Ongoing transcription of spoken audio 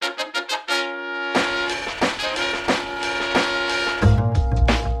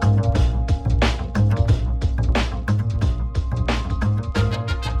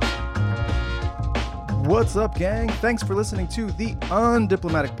What's up, gang? Thanks for listening to the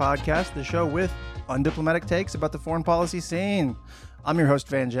Undiplomatic Podcast, the show with undiplomatic takes about the foreign policy scene. I'm your host,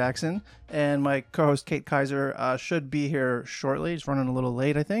 Van Jackson, and my co-host, Kate Kaiser, should be here shortly. He's running a little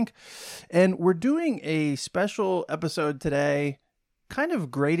late, I think. And we're doing a special episode today, kind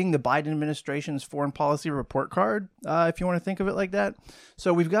of grading the Biden administration's foreign policy report card, if you want to think of it like that.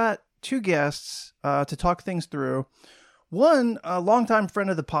 So we've got two guests to talk things through. One, a longtime friend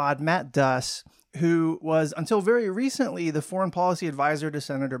of the pod, Matt Duss, who was until very recently the foreign policy advisor to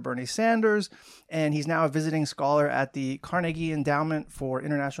Senator Bernie Sanders, and he's now a visiting scholar at the Carnegie Endowment for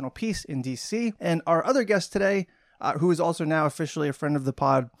International Peace in D.C. And our other guest today, who is also now officially a friend of the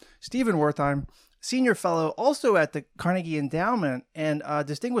pod, Stephen Wertheim, senior fellow also at the Carnegie Endowment and a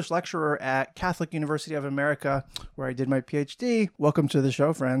distinguished lecturer at Catholic University of America, where I did my PhD. Welcome to the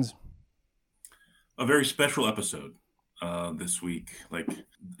show, friends. A very special episode this week, like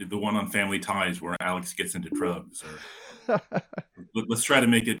the one on Family Ties where Alex gets into drugs. Let's try to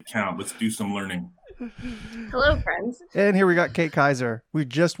make it count. Let's do some learning. Hello, friends. And here we got Kate Kaiser. We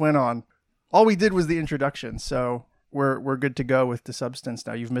just went on. All we did was the introduction, so we're good to go with the substance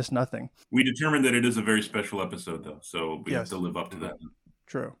now. You've missed nothing. We determined that it is a very special episode, though, so we have to live up to that.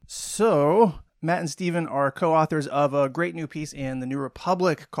 True. So Matt and Stephen are co-authors of a great new piece in the New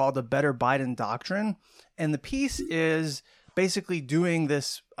Republic called The Better Biden Doctrine. And the piece is basically doing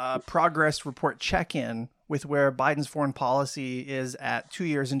this progress report check-in with where Biden's foreign policy is at 2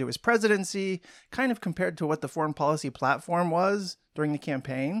 years into his presidency, kind of compared to what the foreign policy platform was during the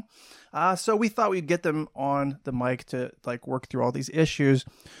campaign. So we thought we'd get them on the mic to work through all these issues.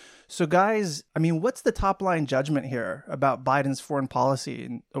 So guys, I mean, what's the top line judgment here about Biden's foreign policy?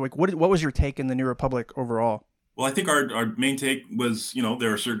 And what was your take in the New Republic overall? Well, I think our main take was,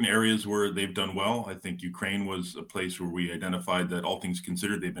 there are certain areas where they've done well. I think Ukraine was a place where we identified that all things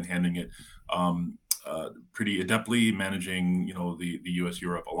considered, they've been handling it pretty adeptly, managing, the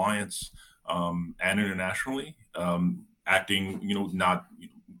U.S.-Europe alliance and internationally, acting, not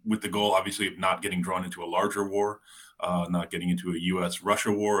with the goal, obviously, of not getting drawn into a larger war, not getting into a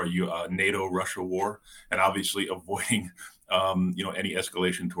U.S.-Russia war, a NATO-Russia war, and obviously avoiding, any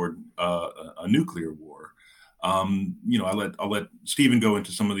escalation toward a nuclear war. I'll let Stephen go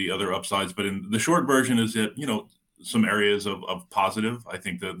into some of the other upsides, but in the short version is that, some areas of positive. I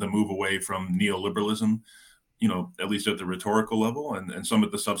think the move away from neoliberalism, at least at the rhetorical level and some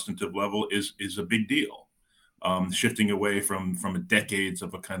at the substantive level is a big deal. Shifting away from decades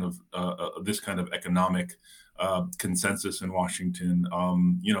of a kind of this kind of economic consensus in Washington,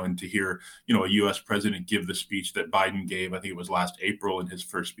 and to hear, a U.S. president give the speech that Biden gave, I think it was last April in his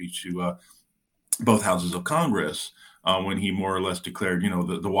first speech to both houses of Congress, when he more or less declared,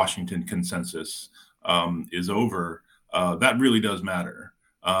 the Washington consensus is over. That really does matter.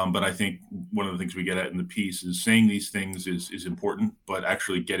 But I think one of the things we get at in the piece is saying these things is important, but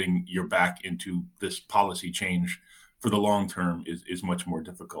actually getting your back into this policy change for the long term is much more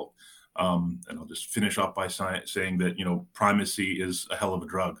difficult. And I'll just finish off by saying that, primacy is a hell of a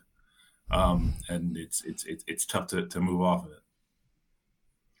drug. And it's tough to move off of it.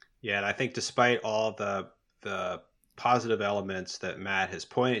 Yeah, and I think despite all the positive elements that Matt has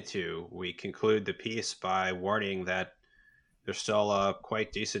pointed to, we conclude the piece by warning that there's still a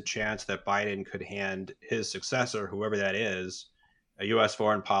quite decent chance that Biden could hand his successor, whoever that is, a U.S.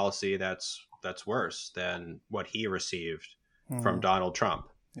 foreign policy that's worse than what he received from Donald Trump.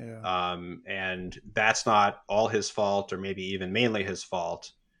 Yeah. And that's not all his fault, or maybe even mainly his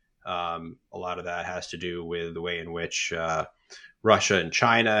fault. A lot of that has to do with the way in which Russia and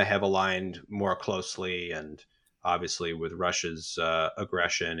China have aligned more closely, and obviously with Russia's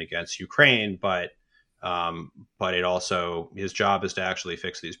aggression against Ukraine, but it also, his job is to actually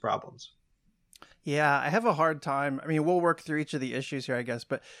fix these problems. Yeah, I have a hard time. I mean, we'll work through each of the issues here, I guess,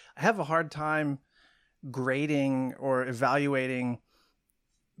 but I have a hard time grading or evaluating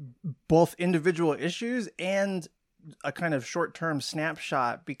both individual issues and a kind of short-term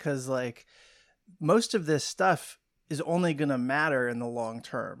snapshot, because most of this stuff is only going to matter in the long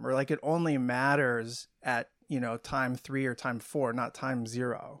term, or it only matters at, time 3 or time 4, not time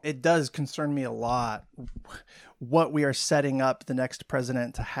 0. It does concern me a lot what we are setting up the next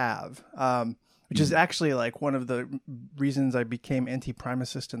president to have, which is actually one of the reasons I became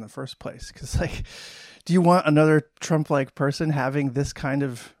anti-primacist in the first place. Because do you want another Trump-like person having this kind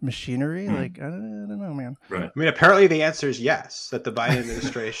of machinery? I don't know, man. Right. I mean, apparently the answer is yes, that the Biden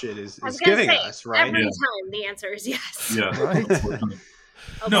administration is giving us, right? Every time the answer is yes. Yeah. Right.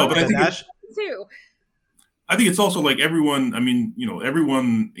 No, but I think too. I think it's also everyone,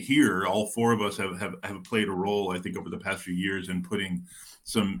 everyone here, all four of us have played a role, I think, over the past few years in putting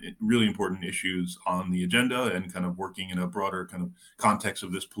some really important issues on the agenda and kind of working in a broader kind of context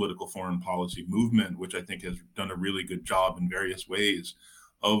of this political foreign policy movement, which I think has done a really good job in various ways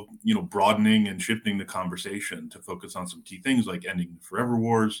of, broadening and shifting the conversation to focus on some key things like ending the forever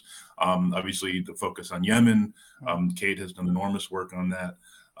wars. Obviously, the focus on Yemen. Kate has done enormous work on that.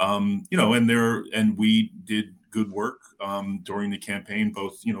 And we did good work during the campaign,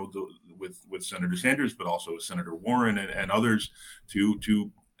 both with Senator Sanders, but also with Senator Warren and others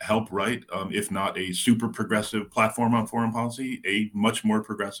to help write, if not a super progressive platform on foreign policy, a much more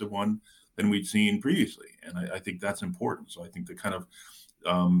progressive one than we'd seen previously. And I think that's important. So I think the kind of,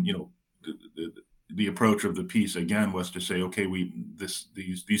 the approach of the piece again was to say, okay,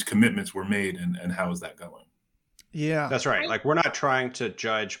 these commitments were made, and how is that going? Yeah, that's right. Like, we're not trying to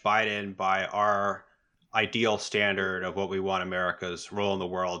judge Biden by our ideal standard of what we want America's role in the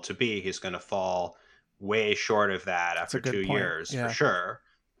world to be. He's going to fall way short of that after 2 years, for sure.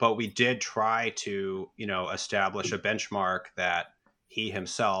 But we did try to, establish a benchmark that he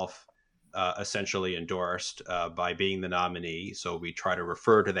himself essentially endorsed by being the nominee. So we try to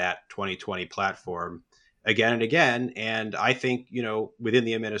refer to that 2020 platform again and again. And I think, within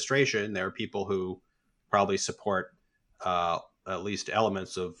the administration, there are people who probably support at least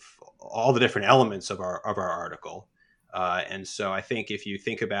elements of all the different elements of our article. And so I think if you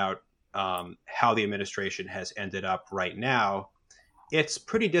think about how the administration has ended up right now, it's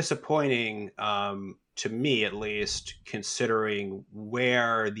pretty disappointing to me, at least, considering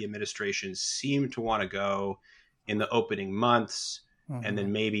where the administration seemed to want to go in the opening months, and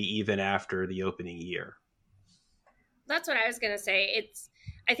then maybe even after the opening year. That's what I was going to say.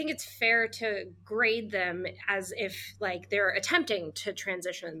 I think it's fair to grade them as if like they're attempting to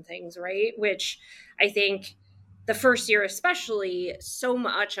transition things, right? Which I think the first year especially, so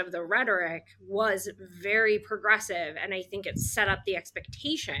much of the rhetoric was very progressive. And I think it set up the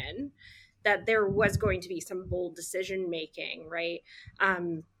expectation that there was going to be some bold decision making, right?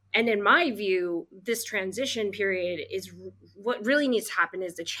 And in my view, this transition period is what really needs to happen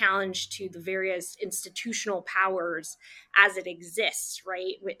is the challenge to the various institutional powers as it exists,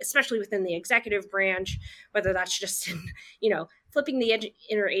 right? Especially within the executive branch, whether that's just in, flipping the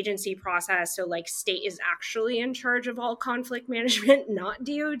interagency process. So like state is actually in charge of all conflict management, not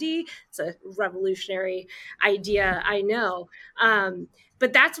DOD. It's a revolutionary idea, I know.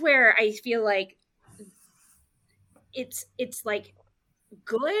 But that's where I feel like it's like,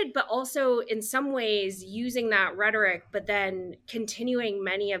 good, but also in some ways using that rhetoric, but then continuing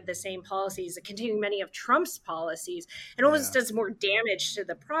many of the same policies, continuing many of Trump's policies, it almost does more damage to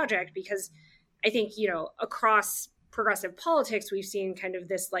the project because I think, across progressive politics, we've seen kind of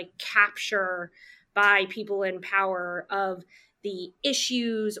this like capture by people in power of the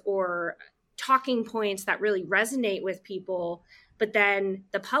issues or talking points that really resonate with people, but then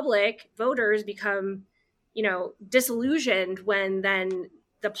the public voters become disillusioned when then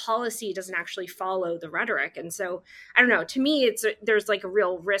the policy doesn't actually follow the rhetoric. And so, I don't know, to me, there's like a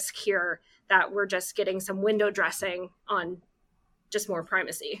real risk here that we're just getting some window dressing on just more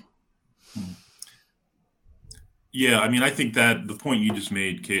primacy. Yeah, I mean, I think that the point you just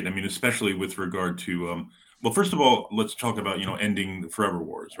made, Kate, I mean, especially with regard to, well, first of all, let's talk about, ending the forever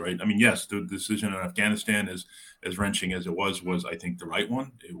wars, right? I mean, yes, the decision on Afghanistan, as wrenching as it was, I think, the right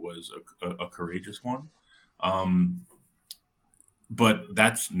one. It was a courageous one. But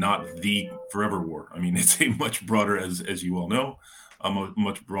that's not the forever war. I mean, it's a much broader, as you all know, a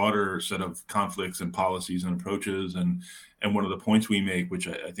much broader set of conflicts and policies and approaches. And one of the points we make, which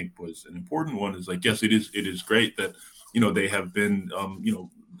I think was an important one, is like, yes, it is great that, they have been,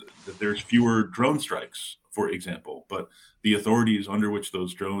 that there's fewer drone strikes, for example, but the authorities under which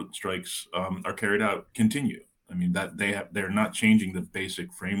those drone strikes are carried out continue. I mean, that they're not changing the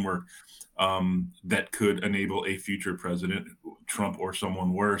basic framework that could enable a future president, Trump or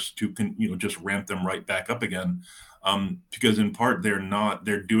someone worse, to just ramp them right back up again, because in part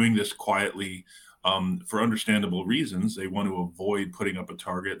they're doing this quietly for understandable reasons. They want to avoid putting up a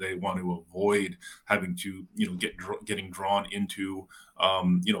target. They want to avoid having to getting drawn into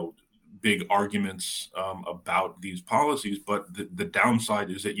big arguments about these policies. But the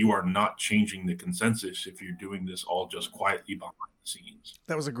downside is that you are not changing the consensus if you're doing this all just quietly behind the scenes.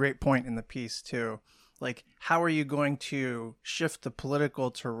 That was a great point in the piece too. Like, how are you going to shift the political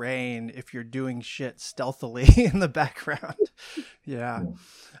terrain if you're doing shit stealthily in the background? Yeah.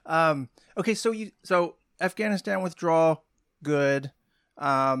 Okay. So Afghanistan withdrawal, good.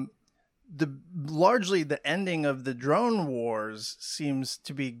 Largely the ending of the drone wars seems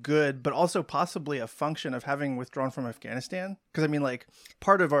to be good, but also possibly a function of having withdrawn from Afghanistan. Because I mean, like,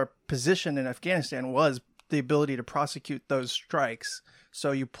 part of our position in Afghanistan was the ability to prosecute those strikes.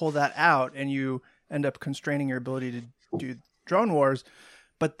 So you pull that out and you end up constraining your ability to do drone wars,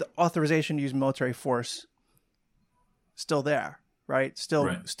 but the authorization to use military force still there, right? Still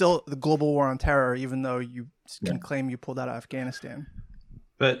the global war on terror, even though you can claim you pulled out of Afghanistan.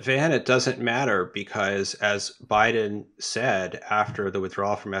 But Van, it doesn't matter because, as Biden said after the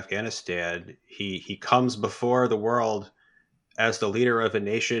withdrawal from Afghanistan, he comes before the world as the leader of a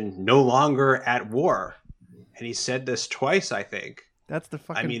nation no longer at war. And he said this twice, I think. That's the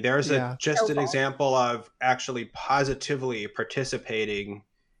fucking... I mean, there's an example of actually positively participating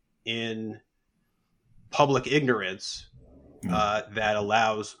in public ignorance that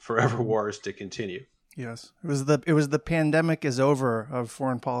allows forever wars to continue. Yes, it was the pandemic is over of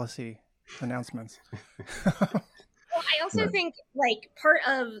foreign policy announcements. Well, I also think like part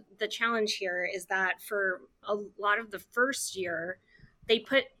of the challenge here is that for a lot of the first year, they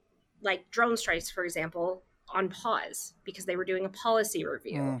put like drone strikes, for example, on pause because they were doing a policy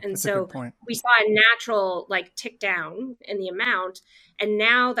review. And so we saw a natural like tick down in the amount. And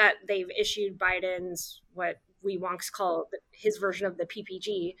now that they've issued Biden's, what we wonks call his version of the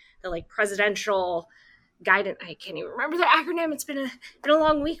PPG, the like presidential guidance. I can't even remember the acronym. It's been a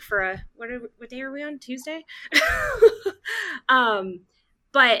long week for what day are we on? Tuesday?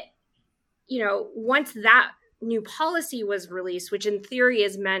 But you know, once that new policy was released, which in theory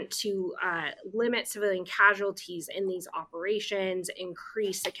is meant to limit civilian casualties in these operations,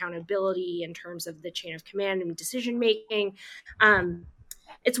 increase accountability in terms of the chain of command and decision making,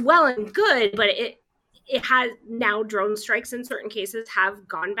 it's well and good, but it has now drone strikes in certain cases have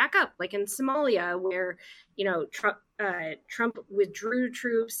gone back up, like in Somalia, where, you know, Trump withdrew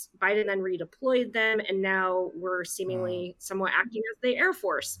troops, Biden then redeployed them, and now we're seemingly somewhat acting as the Air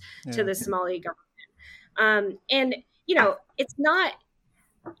Force to the Somali government. And, you know,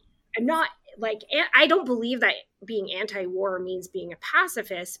 I'm not like, I don't believe that being anti-war means being a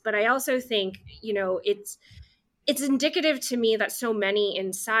pacifist, but I also think, you know, it's indicative to me that so many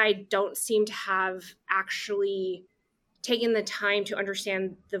inside don't seem to have actually taken the time to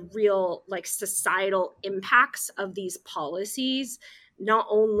understand the real like societal impacts of these policies, not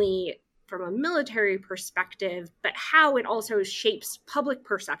only from a military perspective, but how it also shapes public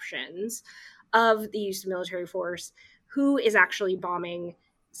perceptions of the use of military force, who is actually bombing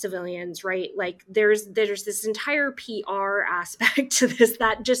civilians, right? Like there's this entire PR aspect to this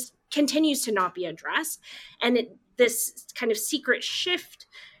that just continues to not be addressed. And this kind of secret shift,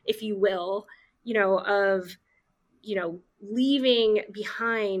 if you will, you know, of, you know, leaving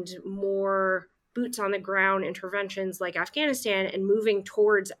behind more boots on the ground interventions like Afghanistan and moving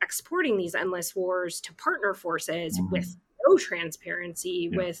towards exporting these endless wars to partner forces with no transparency,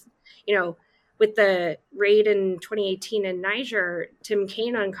 with, you know, with the raid in 2018 in Niger, Tim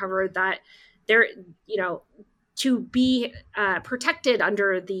Kaine uncovered that there, you know, to be protected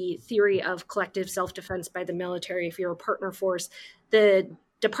under the theory of collective self-defense by the military, if you're a partner force, the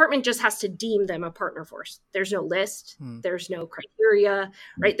department just has to deem them a partner force. There's no list. There's no criteria,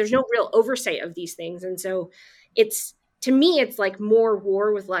 right? There's no real oversight of these things. And so it's, to me, it's like more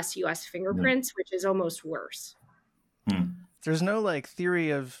war with less U.S. fingerprints, which is almost worse. There's no like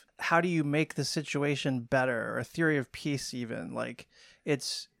theory of how do you make the situation better, or a theory of peace even. Like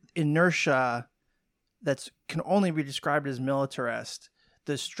it's inertia that can only be described as militarist,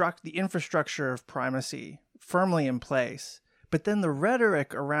 the infrastructure of primacy firmly in place, but then the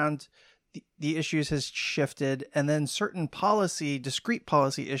rhetoric around the issues has shifted, and then certain discrete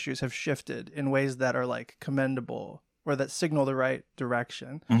policy issues have shifted in ways that are like commendable or that signal the right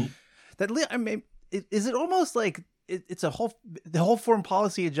direction. I mean, is it almost like it's the whole foreign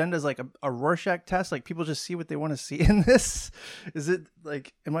policy agenda is like a Rorschach test? Like people just see what they want to see in this? Is it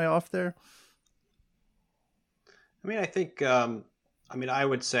like, am I off there? I mean, I think, I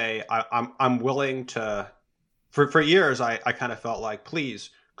would say I'm willing to, for years, I kind of felt like, please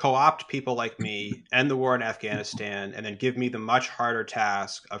co-opt people like me, end the war in Afghanistan, and then give me the much harder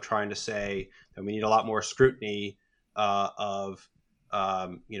task of trying to say that we need a lot more scrutiny of,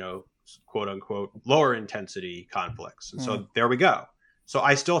 you know, quote unquote, lower intensity conflicts. And so there we go. So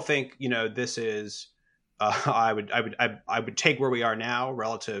I still think, you know, this is, I would take where we are now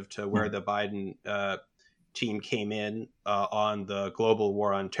relative to where the Biden team came in on the global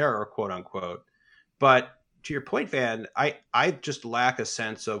war on terror, quote unquote. But to your point, Van, I just lack a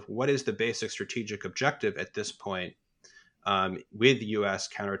sense of what is the basic strategic objective at this point with U.S.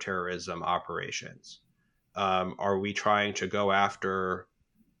 counterterrorism operations. Are we trying to go after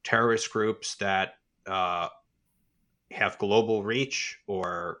terrorist groups that have global reach,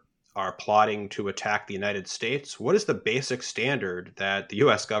 or are plotting to attack the United States, what is the basic standard that the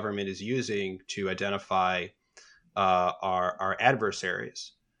U.S. government is using to identify our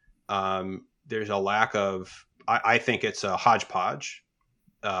adversaries? There's a lack of. I think it's a hodgepodge.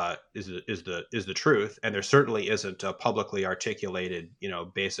 Is the truth, and there certainly isn't a publicly articulated,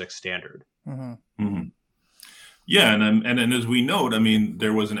 basic standard. Mm-hmm. Mm-hmm. Yeah, and as we note, I mean,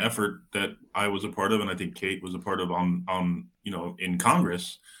 there was an effort that I was a part of, and I think Kate was a part of on in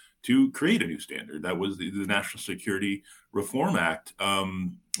Congress to create a new standard. That was the National Security Reform Act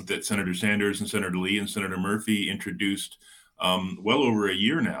that Senator Sanders and Senator Lee and Senator Murphy introduced well over a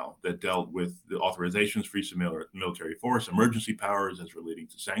year now, that dealt with the authorizations for use of military force, emergency powers as relating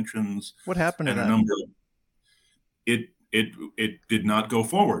to sanctions. What happened to and that? a number of, it did not go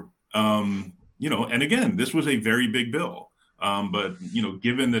forward. And again, this was a very big bill. But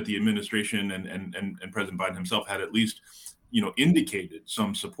given that the administration and President Biden himself had at least, indicated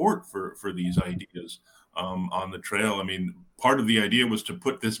some support for these ideas on the trail. I mean, part of the idea was to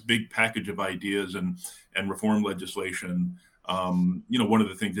put this big package of ideas and reform legislation. One of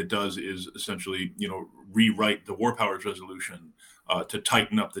the things it does is essentially, rewrite the War Powers Resolution to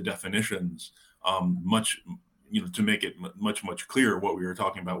tighten up the definitions to make it much clearer what we were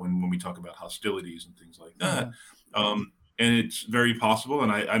talking about when we talk about hostilities and things like that. Mm-hmm. And it's very possible,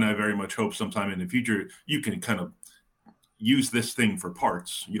 and I very much hope sometime in the future you can kind of use this thing for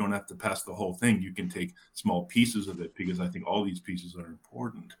parts. You don't have to pass the whole thing. You can take small pieces of it, because I think all these pieces are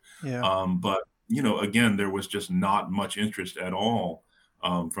important. Yeah. But again, there was just not much interest at all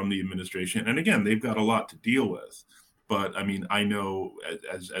from the administration. And again, they've got a lot to deal with. But I mean, I know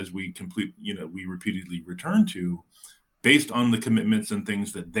as we we repeatedly return to, based on the commitments and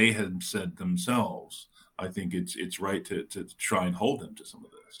things that they had said themselves, I think it's right to try and hold them to some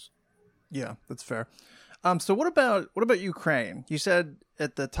of this. Yeah, that's fair. So what about Ukraine? You said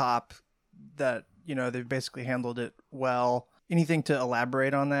at the top that, they've basically handled it well. Anything to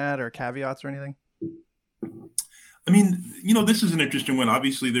elaborate on that, or caveats or anything? I mean, this is an interesting one.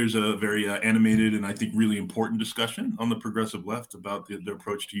 Obviously, there's a very animated and I think really important discussion on the progressive left about their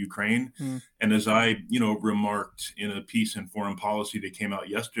approach to Ukraine. Mm. And as I, remarked in a piece in Foreign Policy that came out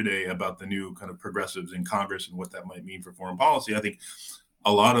yesterday about the new kind of progressives in Congress and what that might mean for foreign policy, I think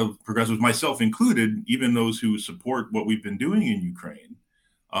a lot of progressives, myself included, even those who support what we've been doing in Ukraine,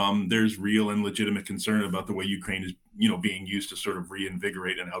 there's real and legitimate concern about the way Ukraine is, being used to sort of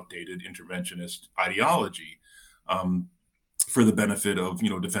reinvigorate an outdated interventionist ideology. For the benefit of,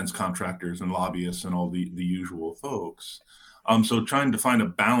 defense contractors and lobbyists and all the usual folks. So trying to find a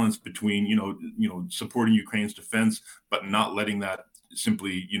balance between, supporting Ukraine's defense, but not letting that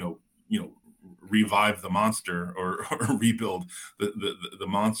simply, revive the monster or rebuild the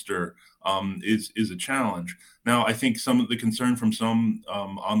monster is a challenge. Now, I think some of the concern from some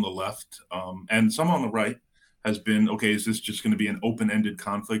on the left and some on the right has been, okay, is this just going to be an open-ended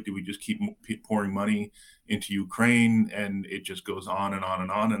conflict? Do we just keep pouring money into Ukraine and it just goes on and on and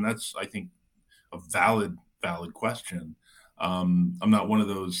on? And that's, I think, a valid question. I'm not one of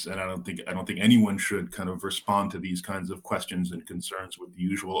those, and I don't think anyone should kind of respond to these kinds of questions and concerns with the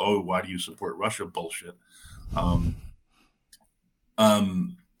usual, oh, why do you support Russia bullshit? But I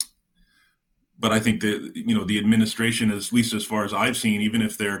think that, the administration, at least as far as I've seen, even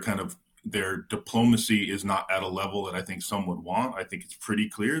if their diplomacy is not at a level that I think some would want, I think it's pretty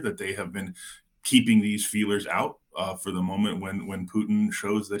clear that they have been keeping these feelers out for the moment when Putin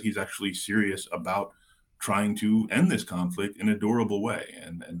shows that he's actually serious about trying to end this conflict in a durable way,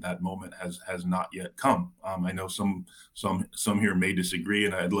 and that moment has not yet come. I know some here may disagree,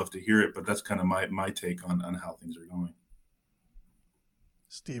 and I'd love to hear it, but that's kind of my take on how things are going.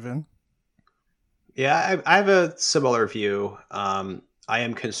 Stephen? Yeah, I have a similar view. I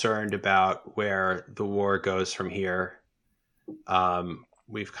am concerned about where the war goes from here.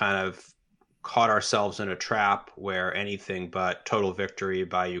 We've kind of caught ourselves in a trap where anything but total victory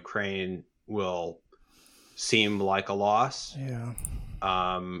by Ukraine will seem like a loss. Yeah.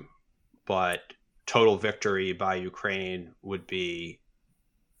 But total victory by Ukraine would be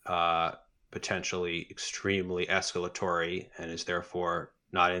potentially extremely escalatory and is therefore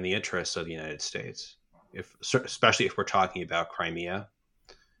not in the interests of the United States, especially if we're talking about Crimea.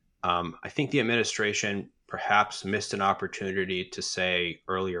 I think the administration perhaps missed an opportunity to say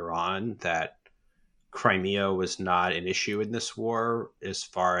earlier on that Crimea was not an issue in this war as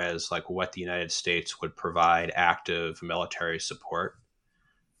far as like what the United States would provide active military support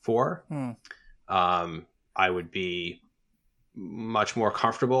for. I would be much more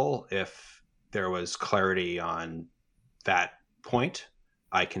comfortable if there was clarity on that point.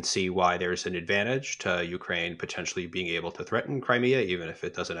 I can see why there's an advantage to Ukraine potentially being able to threaten Crimea, even if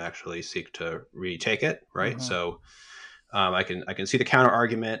it doesn't actually seek to retake it, right? Mhm. So I can see the counter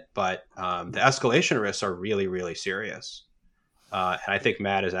argument, but the escalation risks are really, really serious. And I think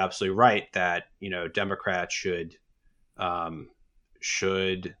Matt is absolutely right that Democrats should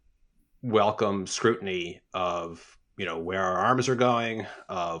welcome scrutiny of where our arms are going,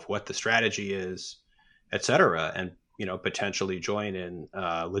 of what the strategy is, et cetera, and potentially join in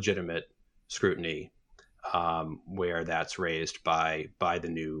legitimate scrutiny where that's raised by the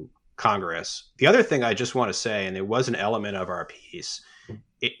new Congress. The other thing I just want to say, and it was an element of our piece,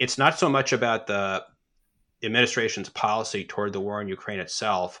 it's not so much about the administration's policy toward the war in Ukraine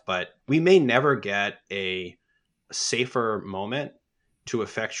itself, but we may never get a safer moment to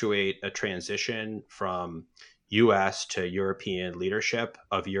effectuate a transition from U.S. to European leadership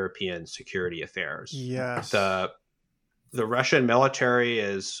of European security affairs. Yes. The Russian military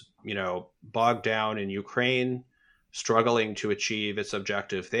is, bogged down in Ukraine, struggling to achieve its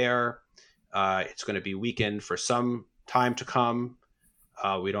objective there. It's going to be weakened for some time to come.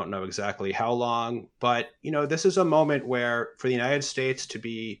 We don't know exactly how long, but this is a moment where for the United States to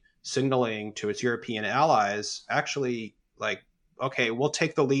be signaling to its European allies, actually, like, okay, we'll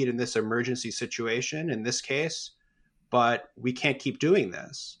take the lead in this emergency situation in this case, but we can't keep doing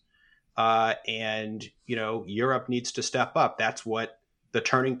this. And Europe needs to step up. That's what the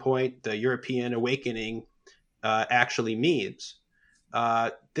turning point, the European awakening, actually means.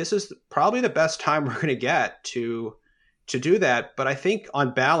 This is probably the best time we're going to get to do that. But I think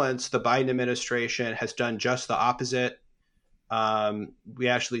on balance, the Biden administration has done just the opposite. We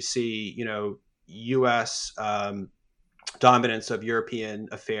actually see, U.S. Dominance of European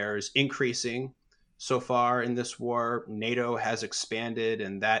affairs increasing so far in this war. NATO has expanded,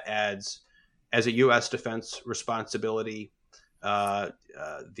 and that adds, as a U.S. defense responsibility,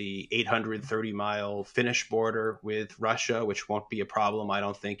 the 830-mile Finnish border with Russia, which won't be a problem, I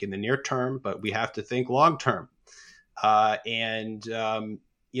don't think, in the near term, but we have to think long term. I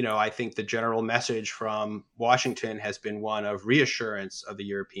think the general message from Washington has been one of reassurance of the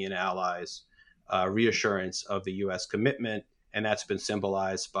European allies, reassurance of the U.S. commitment, and that's been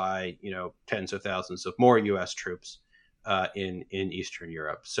symbolized by tens of thousands of more U.S. troops in Eastern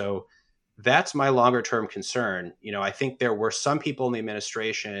Europe. So that's my longer term concern. I think there were some people in the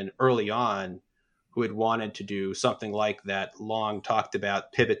administration early on who had wanted to do something like that long talked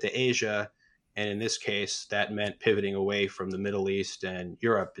about pivot to Asia. And in this case, that meant pivoting away from the Middle East and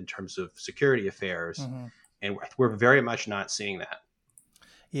Europe in terms of security affairs. Mm-hmm. And we're very much not seeing that.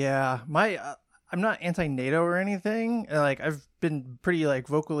 Yeah, I'm not anti-NATO or anything. Like, I've been pretty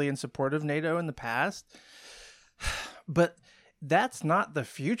vocally in support of NATO in the past, but that's not the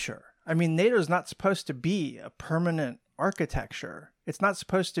future. I mean, NATO is not supposed to be a permanent architecture. It's not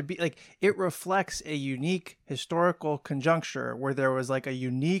supposed to be it reflects a unique historical conjuncture where there was a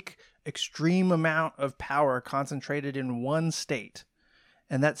unique extreme amount of power concentrated in one state,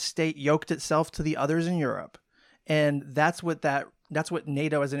 and that state yoked itself to the others in Europe. And that's what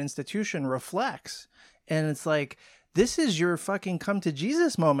NATO as an institution reflects. And it's this is your fucking come to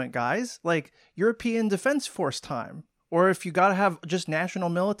Jesus moment, guys. European Defense Force time. Or if you got to have just national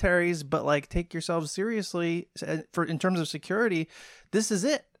militaries, but take yourselves seriously in terms of security, this is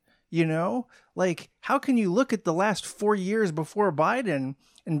it. How can you look at the last 4 years before Biden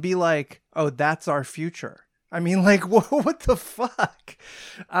and be oh, that's our future? I mean, what the fuck?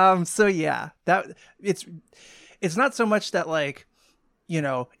 So yeah, that it's not so much that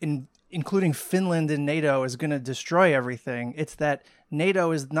including Finland in NATO is going to destroy everything. It's that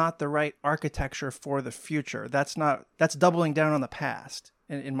NATO is not the right architecture for the future. That's doubling down on the past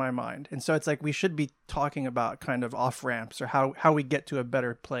in my mind. And so it's we should be talking about kind of off ramps or how we get to a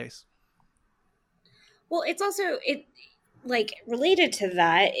better place. Well, it's also related to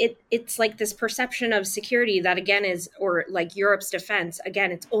that. It's this perception of security that again is, or Europe's defense,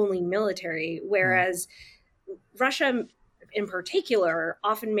 again, it's only military, whereas Russia in particular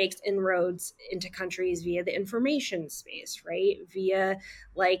often makes inroads into countries via the information space, right? Via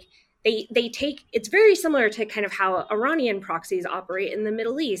they take, it's very similar to kind of how Iranian proxies operate in the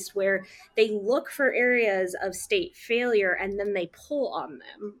Middle East, where they look for areas of state failure and then they pull on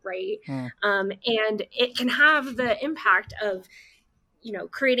them, right? And it can have the impact of,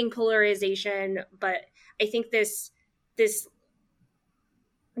 creating polarization. But I think this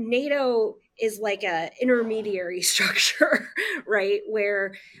NATO is a intermediary structure, right?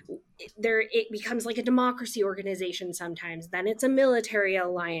 Where it becomes a democracy organization sometimes, then it's a military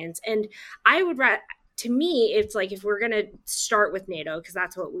alliance. And I would to me, it's if we're going to start with NATO, because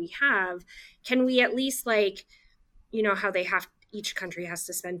that's what we have, can we at least how they have each country has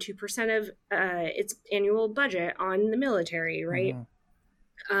to spend 2% of its annual budget on the military, right?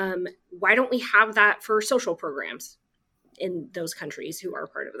 Why don't we have that for social programs in those countries who are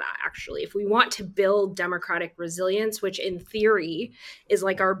part of that? Actually, if we want to build democratic resilience, which in theory is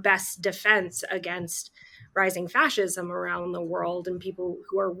like our best defense against rising fascism around the world, and people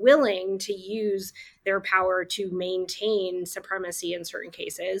who are willing to use their power to maintain supremacy in certain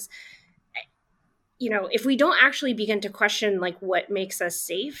cases, if we don't actually begin to question like what makes us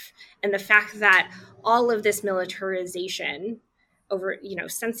safe, and the fact that all of this militarization over,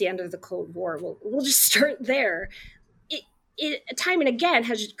 since the end of the Cold War, we'll just start there. It time and again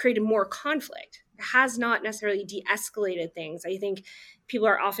has just created more conflict. It has not necessarily de-escalated things. I think people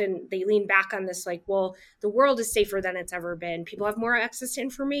they lean back on this like, well, the world is safer than it's ever been. People have more access to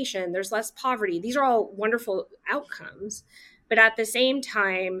information. There's less poverty. These are all wonderful outcomes. But at the same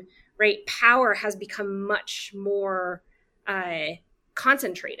time, right, power has become much more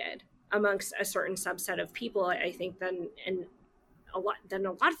concentrated amongst a certain subset of people, I think, than a lot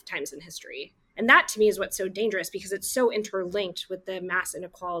of times in history. And that to me is what's so dangerous, because it's so interlinked with the mass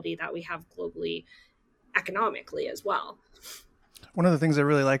inequality that we have globally, economically as well. One of the things I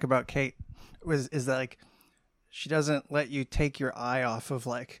really like about Kate is that like she doesn't let you take your eye off of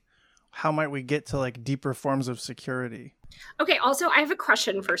like how might we get to like deeper forms of security. Okay, also I have a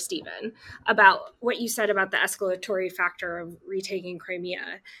question for Stephen about what you said about the escalatory factor of retaking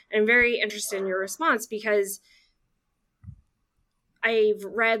Crimea. And I'm very interested in your response, because I've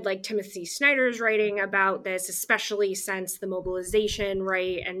read like Timothy Snyder's writing about this, especially since the mobilization,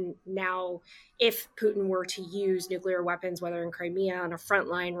 right? And now if Putin were to use nuclear weapons, whether in Crimea on a front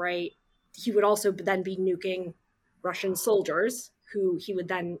line, right, he would also then be nuking Russian soldiers who he would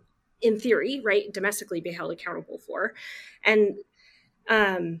then, in theory, right, domestically be held accountable for. And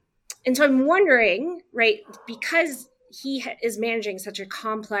so I'm wondering, right, because he is managing such a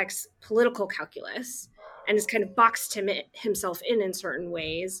complex political calculus and has kind of boxed himself in certain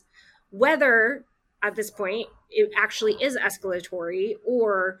ways, whether at this point it actually is escalatory,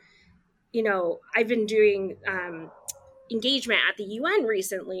 or, I've been doing engagement at the UN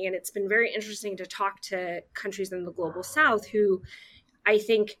recently, and it's been very interesting to talk to countries in the global South who I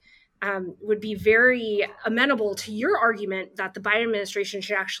think would be very amenable to your argument that the Biden administration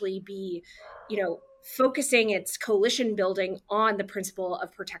should actually be, focusing its coalition building on the principle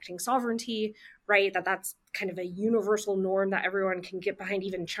of protecting sovereignty, right? That's kind of a universal norm that everyone can get behind.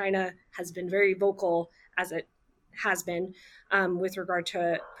 Even China has been very vocal, as it has been, with regard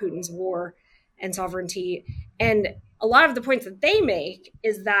to Putin's war and sovereignty. And a lot of the points that they make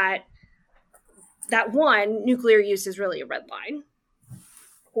is that one, nuclear use is really a red line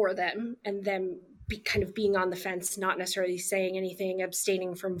for them, and them kind of being on the fence, not necessarily saying anything,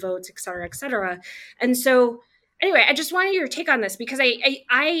 abstaining from votes, et cetera, et cetera. And so anyway, I just wanted your take on this, because I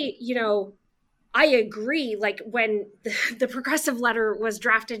agree. Like when the progressive letter was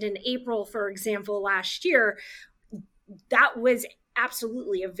drafted in April, for example, last year, that was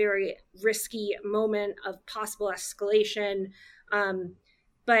absolutely a very risky moment of possible escalation.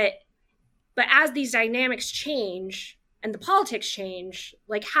 But as these dynamics change and the politics change,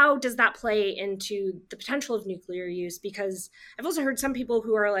 like how does that play into the potential of nuclear use? Because I've also heard some people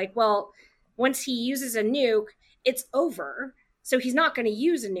who are like, well, once he uses a nuke, it's over. So he's not going to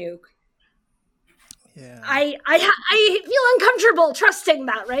use a nuke. Yeah. I feel uncomfortable trusting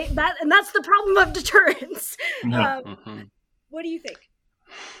that, right? And that's the problem of deterrence. Yeah. What do you think?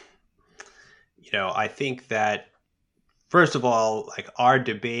 I think that, first of all, like our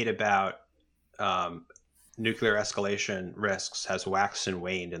debate about nuclear escalation risks has waxed and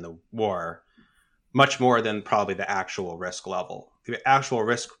waned in the war much more than probably the actual risk level. The actual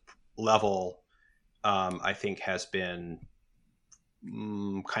risk level, I think, has been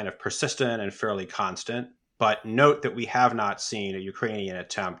kind of persistent and fairly constant. But note that we have not seen a Ukrainian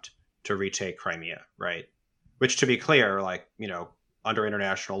attempt to retake Crimea, right? Which, to be clear, like, under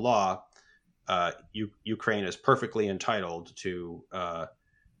international law, Ukraine is perfectly entitled to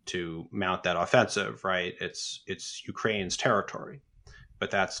mount that offensive, right? It's Ukraine's territory,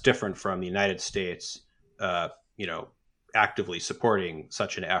 but that's different from the United States, actively supporting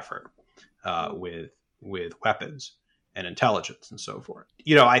such an effort with weapons and intelligence and so forth.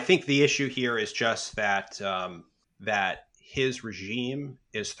 I think the issue here is just that that his regime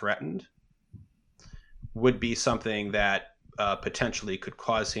is threatened would be something that potentially could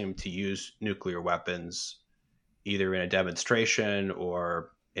cause him to use nuclear weapons, either in a demonstration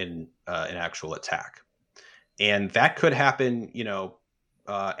or in an actual attack. And that could happen,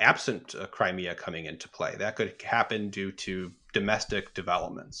 absent Crimea coming into play. That could happen due to domestic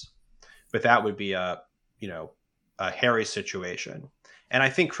developments. But that would be a a hairy situation. And I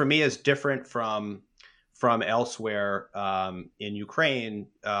think Crimea is different from elsewhere in Ukraine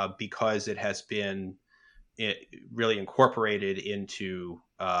because it has been really incorporated into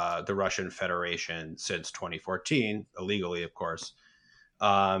the Russian Federation since 2014, illegally, of course.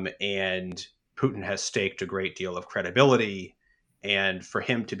 And Putin has staked a great deal of credibility. And for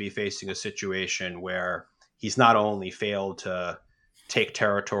him to be facing a situation where he's not only failed to take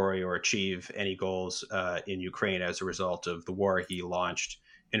territory or achieve any goals in Ukraine as a result of the war he launched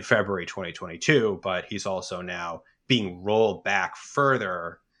in February 2022, but he's also now being rolled back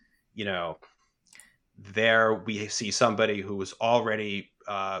further. There we see somebody who was already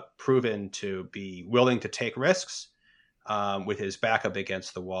proven to be willing to take risks with his back up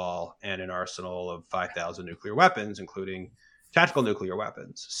against the wall and an arsenal of 5,000 nuclear weapons, including tactical nuclear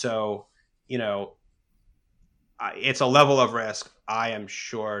weapons. So, it's a level of risk I am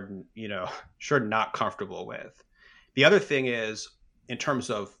sure not comfortable with. The other thing is, in terms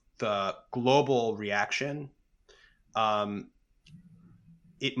of the global reaction,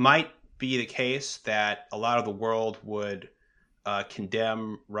 it might be the case that a lot of the world would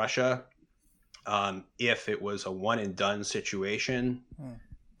condemn Russia if it was a one and done situation.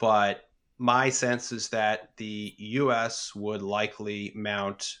 But my sense is that the U.S. would likely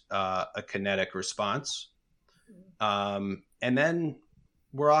mount a kinetic response. And then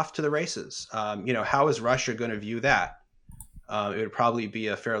we're off to the races. How is Russia going to view that? It would probably be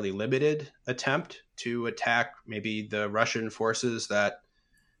a fairly limited attempt to attack maybe the Russian forces that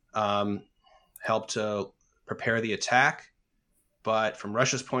helped to prepare the attack. But from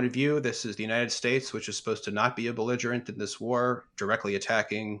Russia's point of view, this is the United States, which is supposed to not be a belligerent in this war, directly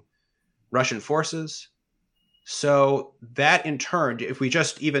attacking Russian forces. So that in turn, if we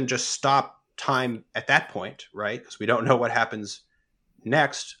just stop time at that point, right? Because we don't know what happens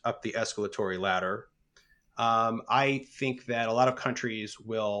next up the escalatory ladder. I think that a lot of countries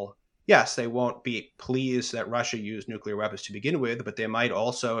will, yes, they won't be pleased that Russia used nuclear weapons to begin with, but they might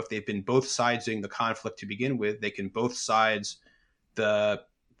also, if they've been both sidesing the conflict to begin with, they can both sides the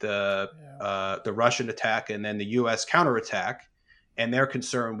Russian attack and then the U.S. counterattack, and their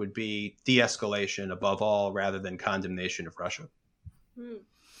concern would be de-escalation above all, rather than condemnation of Russia.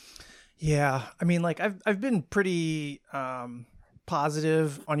 Yeah, I mean, like I've been pretty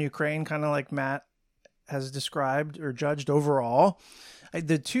positive on Ukraine, kind of like Matt has described or judged overall.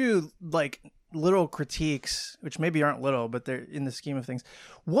 The two like little critiques, which maybe aren't little, but they're in the scheme of things.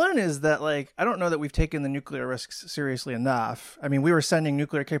 One is that like I don't know that we've taken the nuclear risks seriously enough. I mean, we were sending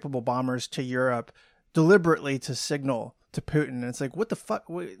nuclear capable bombers to Europe deliberately to signal to Putin, and it's like, what the fuck?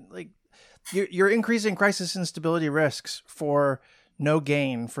 Like you're increasing crisis and stability risks for no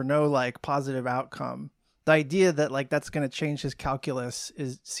gain, for no like positive outcome. The idea that like that's going to change his calculus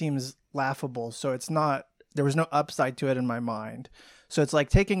seems laughable. So it's not, there was no upside to it in my mind. So it's like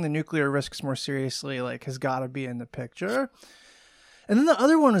taking the nuclear risks more seriously, like has got to be in the picture. And then the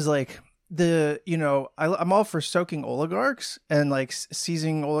other one is like I'm all for soaking oligarchs and like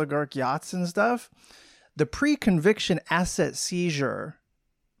seizing oligarch yachts and stuff. The pre-conviction asset seizure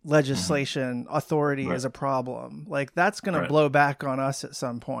legislation authority is a problem. Like that's going to blow back on us at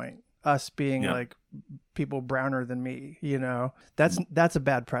some point. Us being like people browner than me, that's a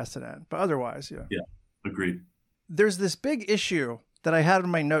bad precedent. But otherwise, Agreed. There's this big issue that I had in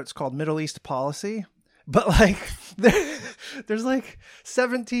my notes called Middle East policy, but like there's like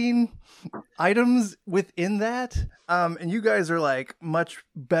 17 items within that, and you guys are like much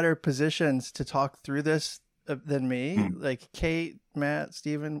better positions to talk through this than me. Like Kate, Matt,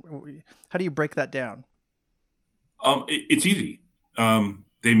 Stephen, how do you break that down? It's easy.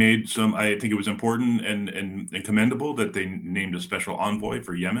 They made some, I think it was important and commendable that they named a special envoy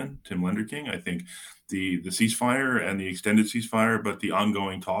for Yemen, Tim Lenderking. I think the ceasefire and the extended ceasefire, but the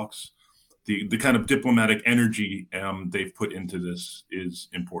ongoing talks, the kind of diplomatic energy they've put into this is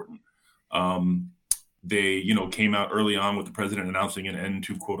important. They, came out early on with the president announcing an end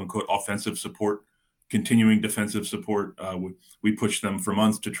to quote unquote offensive support, continuing defensive support. We pushed them for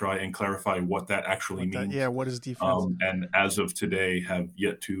months to try and clarify what that actually means. What is defense? And as of today, have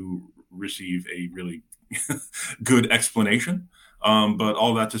yet to receive a really good explanation. But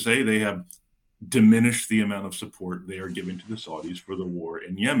all that to say, they have diminished the amount of support they are giving to the Saudis for the war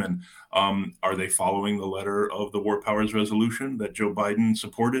in Yemen. Are they following the letter of the War Powers Resolution that Joe Biden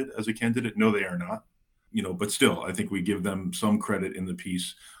supported as a candidate? No, they are not. But still, I think we give them some credit in the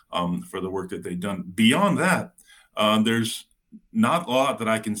piece for the work that they've done. Beyond that, there's not a lot that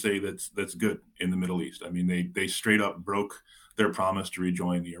I can say that's good in the Middle East. I mean, they straight up broke their promise to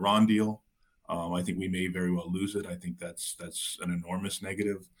rejoin the Iran deal. I think we may very well lose it. I think that's an enormous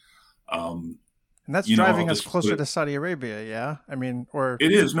negative. And And that's driving us closer to Saudi Arabia, yeah? I mean, or...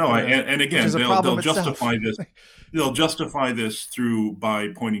 It is, no. And again, they'll justify itself. this. They'll justify this by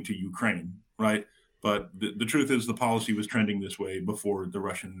pointing to Ukraine, right? But the truth is the policy was trending this way before the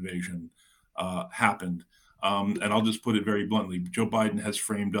Russian invasion happened. And I'll just put it very bluntly. Joe Biden has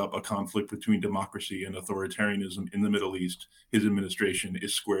framed up a conflict between democracy and authoritarianism in the Middle East. His administration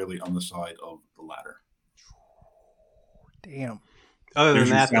is squarely on the side of the latter. Damn. Other than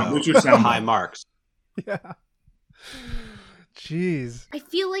that, though, high marks. Yeah. Jeez. I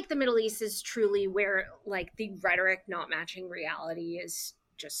feel like the Middle East is truly where like the rhetoric not matching reality is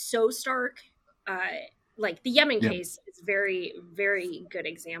just so stark. Like the Yemen case is very, very good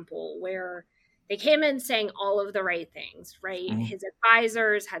example where they came in saying all of the right things, right? Mm-hmm. His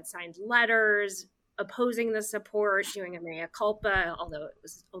advisors had signed letters opposing the support, doing a mea culpa, although it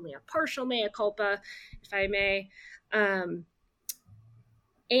was only a partial mea culpa, if I may.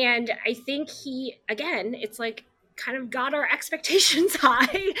 And I think it's like kind of got our expectations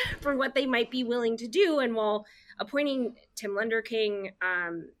high for what they might be willing to do. And while appointing Tim Lunderking,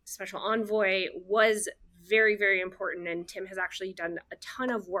 special envoy, was very, very important, and Tim has actually done a ton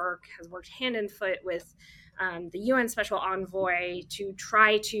of work, has worked hand in foot with the UN special envoy to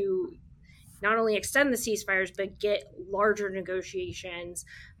try to not only extend the ceasefires, but get larger negotiations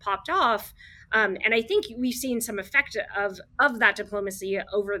popped off. And I think we've seen some effect of that diplomacy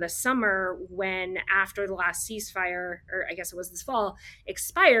over the summer when, after the last ceasefire, or I guess it was this fall,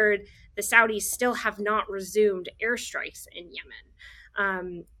 expired, the Saudis still have not resumed airstrikes in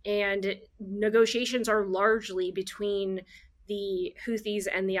Yemen. And negotiations are largely between the Houthis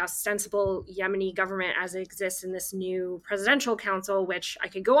and the ostensible Yemeni government as it exists in this new presidential council, which I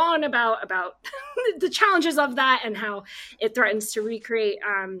could go on about the challenges of that and how it threatens to recreate,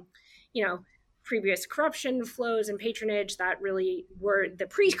 previous corruption flows and patronage that really were the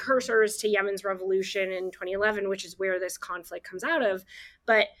precursors to Yemen's revolution in 2011, which is where this conflict comes out of.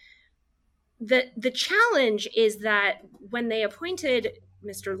 But the challenge is that when they appointed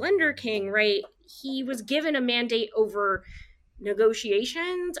Mr. Lunderking, right, he was given a mandate over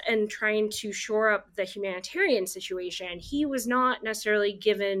negotiations and trying to shore up the humanitarian situation. He was not necessarily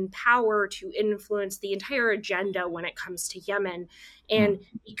given power to influence the entire agenda when it comes to Yemen. And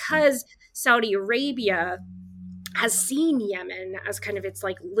because Saudi Arabia has seen Yemen as kind of its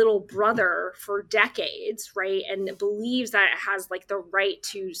like little brother for decades, right? And believes that it has like the right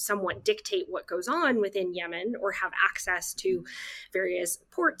to somewhat dictate what goes on within Yemen or have access to various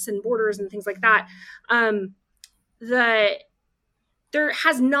ports and borders and things like that. There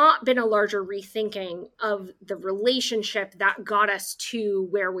has not been a larger rethinking of the relationship that got us to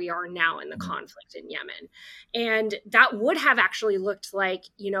where we are now in the conflict in Yemen. And that would have actually looked like,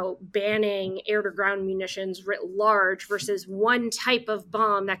 banning air-to-ground munitions writ large versus one type of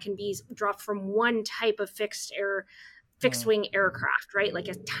bomb that can be dropped from one type of fixed-wing aircraft, right? Like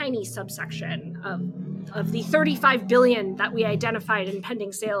a tiny subsection of the 35 billion that we identified in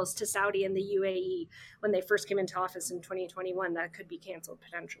pending sales to Saudi and the UAE when they first came into office in 2021 that could be canceled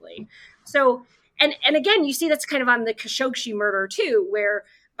potentially. So, and again, you see that's kind of on the Khashoggi murder too, where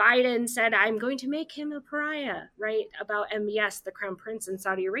Biden said, I'm going to make him a pariah, right? About MBS, the crown prince in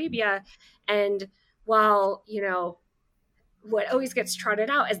Saudi Arabia. And while, what always gets trotted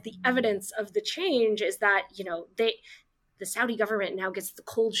out as the evidence of the change is that, the Saudi government now gets the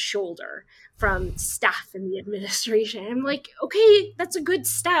cold shoulder from staff in the administration. I'm like, okay, that's a good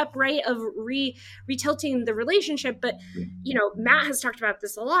step, right, of retilting the relationship. But, Matt has talked about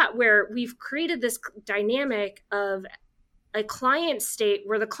this a lot, where we've created this dynamic of a client state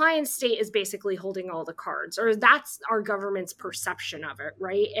where the client state is basically holding all the cards, or that's our government's perception of it,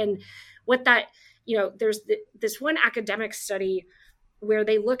 right? And what that, there's this one academic study where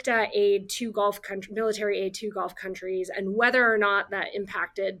they looked at military aid to Gulf countries and whether or not that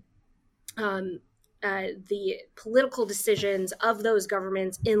impacted the political decisions of those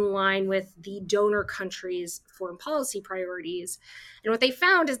governments in line with the donor countries' foreign policy priorities. And what they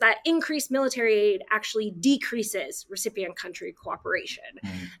found is that increased military aid actually decreases recipient country cooperation.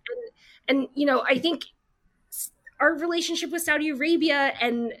 And I think our relationship with Saudi Arabia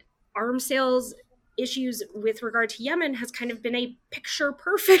and arms sales issues with regard to Yemen has kind of been a picture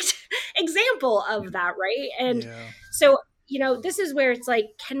perfect example of that, right? And so, this is where it's like,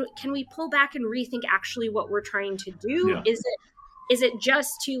 can we pull back and rethink actually what we're trying to do? Yeah. Is it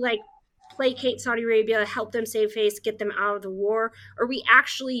just to like placate Saudi Arabia, help them save face, get them out of the war? Or are we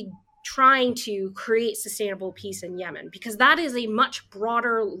actually trying to create sustainable peace in Yemen? Because that is a much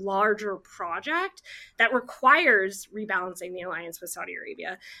broader, larger project that requires rebalancing the alliance with Saudi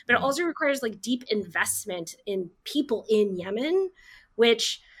Arabia, but it also requires like deep investment in people in Yemen,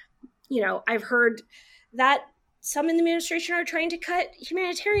 which, I've heard that some in the administration are trying to cut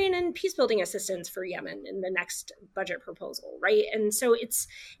humanitarian and peacebuilding assistance for Yemen in the next budget proposal, right? And so it's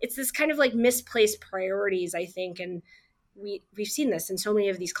this kind of like misplaced priorities, I think, and we've seen this in so many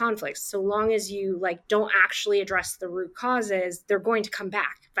of these conflicts. So long as you like don't actually address the root causes, they're going to come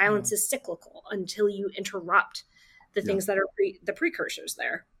back. Violence is cyclical until you interrupt the things that are the precursors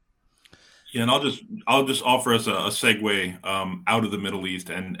there. Yeah, and I'll just offer us a segue out of the Middle East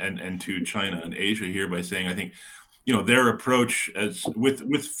and to China and Asia here by saying I think their approach, as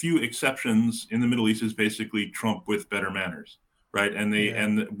with few exceptions in the Middle East, is basically Trump with better manners, right? And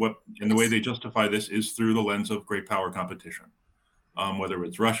the way they justify this is through the lens of great power competition, whether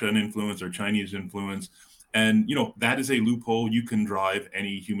it's Russian influence or Chinese influence, and that is a loophole you can drive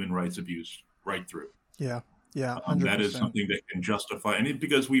any human rights abuse right through. Yeah. Yeah, that is something that can justify, and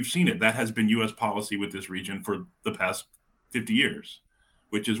because we've seen it, that has been U.S. policy with this region for the past 50 years,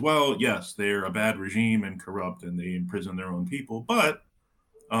 which is, well, yes, they're a bad regime and corrupt, and they imprison their own people, but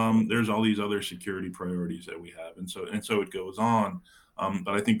there's all these other security priorities that we have, and so it goes on.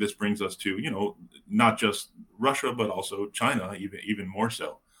 But I think this brings us to, not just Russia, but also China, even more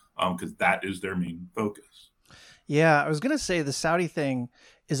so, because that is their main focus. Yeah, I was gonna say the Saudi thing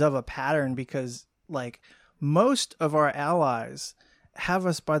is of a pattern because, like, most of our allies have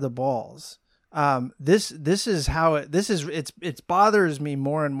us by the balls. This is how it bothers me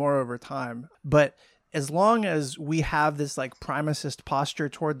more and more over time. But as long as we have this like primacist posture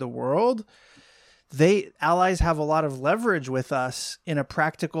toward the world, allies have a lot of leverage with us in a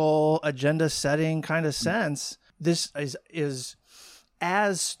practical agenda setting kind of sense. This is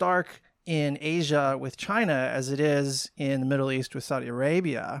as stark in Asia with China as it is in the Middle East with Saudi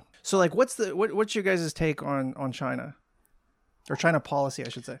Arabia. So like, what's your guys' take on China, or China policy, I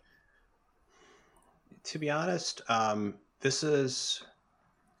should say? To be honest, this is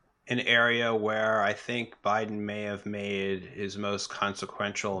an area where I think Biden may have made his most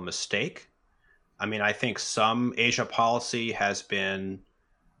consequential mistake. I mean, I think some Asia policy has been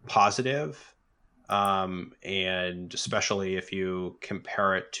positive, and especially if you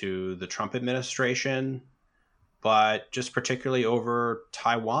compare it to the Trump administration. But just particularly over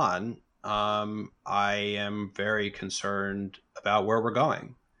Taiwan, I am very concerned about where we're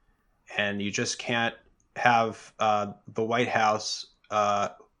going. And you just can't have the White House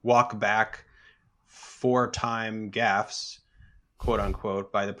walk back 4-time gaffes, quote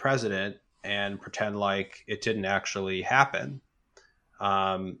unquote, by the president and pretend like it didn't actually happen.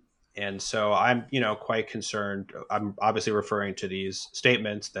 And so I'm, quite concerned. I'm obviously referring to these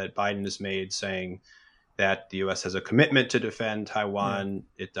statements that Biden has made saying that the U.S. has a commitment to defend Taiwan.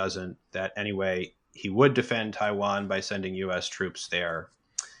 Yeah. It doesn't. That anyway, he would defend Taiwan by sending U.S. troops there.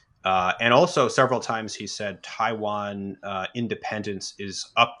 And also several times he said Taiwan independence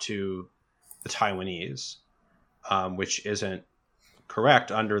is up to the Taiwanese, which isn't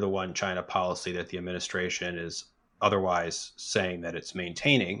correct under the one China policy that the administration is otherwise saying that it's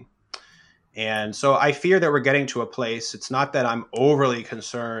maintaining. And so I fear that we're getting to a place. It's not that I'm overly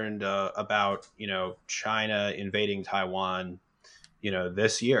concerned about, China invading Taiwan,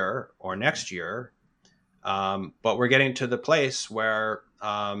 this year or next year. But we're getting to the place where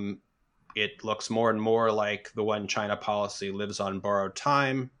it looks more and more like the one China policy lives on borrowed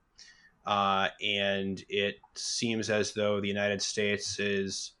time. And it seems as though the United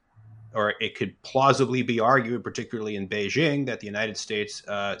States or it could plausibly be argued, particularly in Beijing, that the United States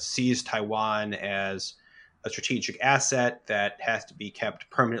sees Taiwan as a strategic asset that has to be kept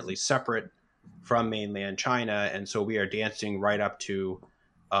permanently separate from mainland China. And so we are dancing right up to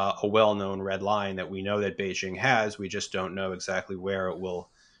a well-known red line that we know that Beijing has. We just don't know exactly where it will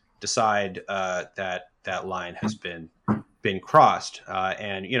decide that line has been crossed.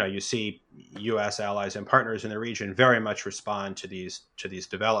 And, you see U.S. allies and partners in the region very much respond to these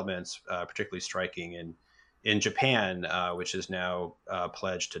developments, particularly striking in Japan, which is now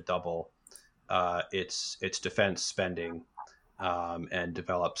pledged to double its defense spending and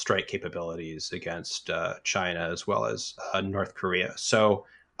develop strike capabilities against China as well as North Korea. So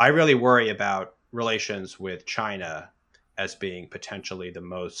I really worry about relations with China as being potentially the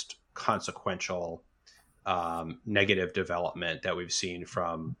most consequential negative development that we've seen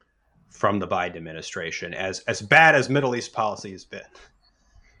from the Biden administration, as bad as Middle East policy has been.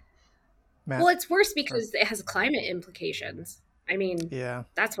 Matt? Well, it's worse because it has climate implications. I mean, yeah,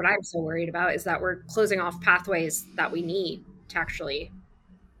 that's what I'm so worried about, is that we're closing off pathways that we need to actually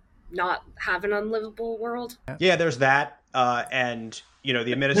not have an unlivable world. Yeah, there's that. And,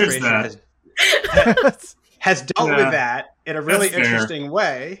 the administration has dealt with that in a really interesting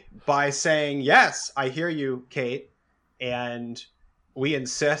way by saying, yes, I hear you, Kate. And, we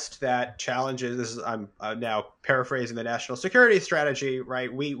insist that challenges, I'm now paraphrasing the national security strategy,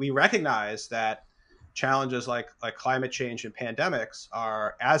 right? We recognize that challenges like climate change and pandemics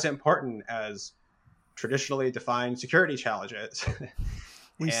are as important as traditionally defined security challenges.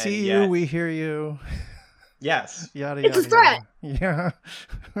 We And see yet, you, we hear you. Yes. Yada, It's yada, a threat. Yada.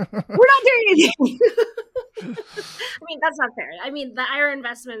 Yeah. We're not doing anything. I mean, that's not fair. I mean, our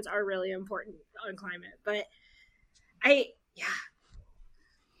investments are really important on climate, but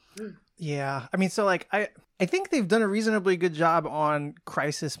Yeah. I mean, so like, I think they've done a reasonably good job on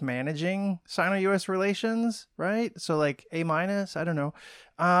crisis managing Sino-US relations, right? So like A-, I don't know.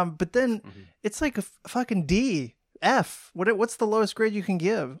 But then it's like a fucking D, F. What's the lowest grade you can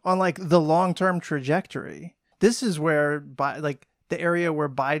give on like the long-term trajectory? This is where like the area where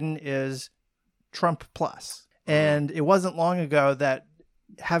Biden is Trump plus. And it wasn't long ago that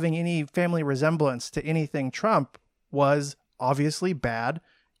having any family resemblance to anything Trump was obviously bad,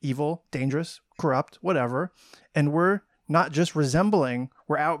 evil, dangerous, corrupt, whatever. And we're not just resembling,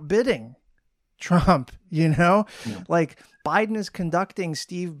 we're outbidding Trump, you know? Yeah. Like Biden is conducting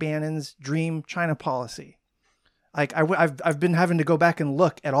Steve Bannon's dream China policy. Like I've been having to go back and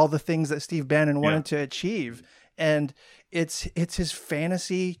look at all the things that Steve Bannon wanted to achieve. And it's his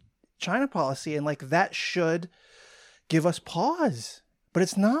fantasy China policy. And like that should give us pause, but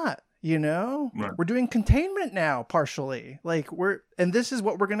it's not. You know, We're doing containment now, partially. Like and this is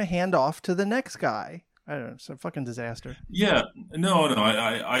what we're going to hand off to the next guy. I don't know. It's a fucking disaster. Yeah, no,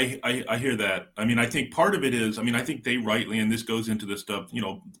 I hear that. I mean, I think part of it is, I mean, I think they rightly, and this goes into the stuff, you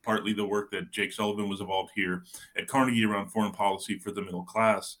know, partly the work that Jake Sullivan was involved here at Carnegie around foreign policy for the middle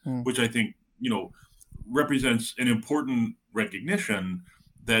class, which I think, you know, represents an important recognition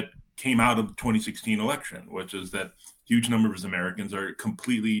that came out of the 2016 election, which is that huge numbers of Americans are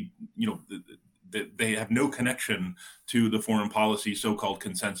completely, you know, they have no connection to the foreign policy so-called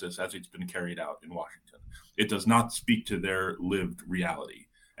consensus as it's been carried out in Washington. It does not speak to their lived reality,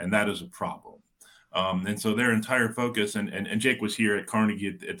 and that is a problem. And so their entire focus, and Jake was here at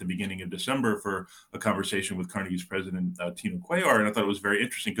Carnegie at the beginning of December for a conversation with Carnegie's president, Tino Cuellar, and I thought it was very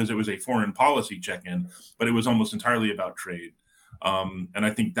interesting because it was a foreign policy check-in, but it was almost entirely about trade. And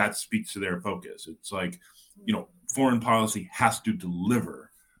I think that speaks to their focus. It's like, you know, foreign policy has to deliver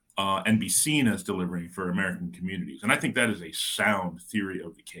and be seen as delivering for American communities. And I think that is a sound theory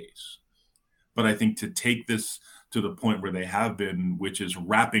of the case. But I think to take this to the point where they have been, which is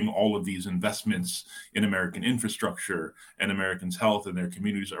wrapping all of these investments in American infrastructure and Americans' health and their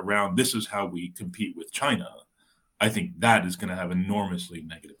communities around, this is how we compete with China, I think that is going to have enormously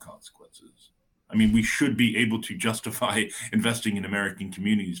negative consequences. I mean, we should be able to justify investing in American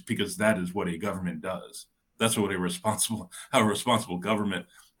communities because that is what a government does. That's what how a responsible government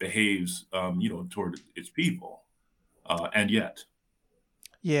behaves, you know, toward its people. And yet.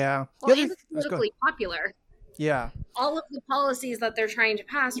 Yeah. Well, it's politically popular. Yeah. All of the policies that they're trying to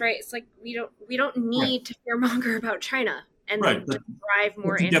pass, right? It's like we don't need to fearmonger about China and then to drive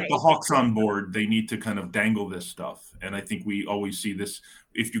more. To get the hawks on board, they need to kind of dangle this stuff. And I think we always see this.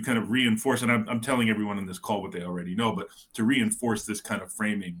 If you kind of reinforce, and I'm telling everyone on this call what they already know, but to reinforce this kind of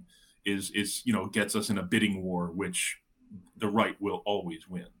framing is you know, gets us in a bidding war, which the right will always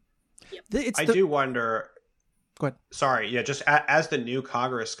win. Yep. I do wonder. Go ahead. Sorry, yeah. Just as the new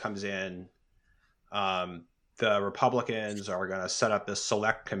Congress comes in, the Republicans are going to set up this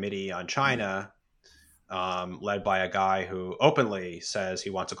select committee on China, led by a guy who openly says he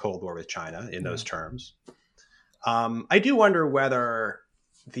wants a Cold War with China in those terms. I do wonder whether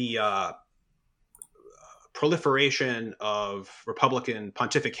the proliferation of Republican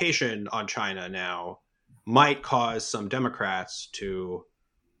pontification on China now might cause some Democrats to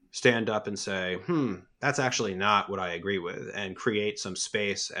stand up and say, that's actually not what I agree with, and create some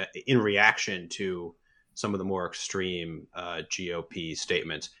space in reaction to some of the more extreme GOP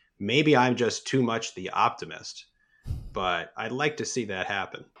statements. Maybe I'm just too much the optimist, but I'd like to see that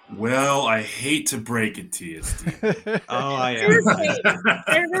happen. Well, I hate to break it to you, Steve. Senator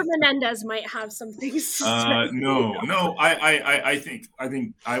Menendez might have some things to say. No. I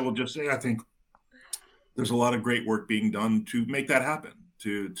think I will just say I think there's a lot of great work being done to make that happen,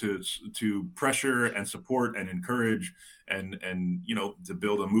 to pressure and support and encourage and you know, to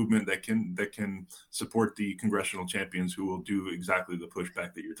build a movement that can support the congressional champions who will do exactly the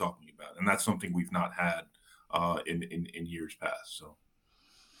pushback that you're talking about, and that's something we've not had in years past. So.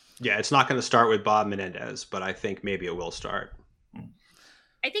 Yeah, it's not going to start with Bob Menendez, but I think maybe it will start.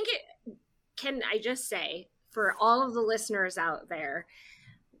 I think can I just say, for all of the listeners out there,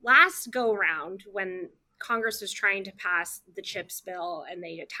 last go round when Congress was trying to pass the CHIPS bill and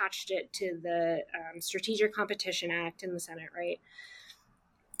they attached it to the Strategic Competition Act in the Senate, right?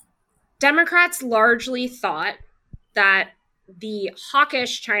 Democrats largely thought that the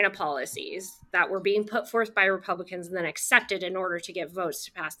hawkish China policies that were being put forth by Republicans and then accepted in order to get votes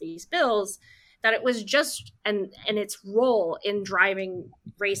to pass these bills, that it was just and its role in driving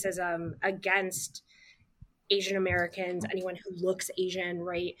racism against Asian Americans, anyone who looks Asian,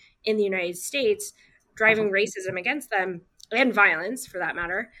 right, in the United States, driving racism against them and violence for that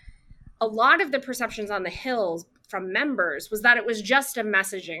matter. A lot of the perceptions on the Hill from members was that it was just a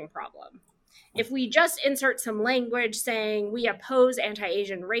messaging problem. If we just insert some language saying we oppose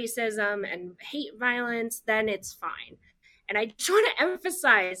anti-Asian racism and hate violence, then it's fine. And I just want to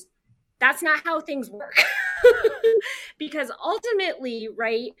emphasize that's not how things work. Because ultimately,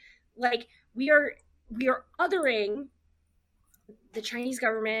 right, like we are othering the Chinese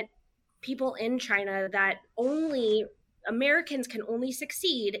government, people in China, that only Americans can only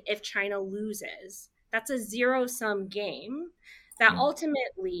succeed if China loses. That's a zero-sum game that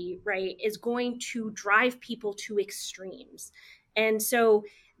ultimately, right, is going to drive people to extremes. And so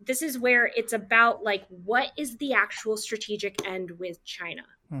this is where it's about, like, what is the actual strategic end with China,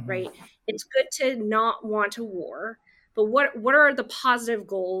 right? It's good to not want a war, but what are the positive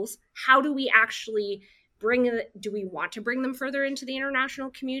goals? How do we actually do we want to bring them further into the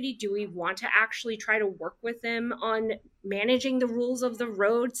international community? Do we want to actually try to work with them on managing the rules of the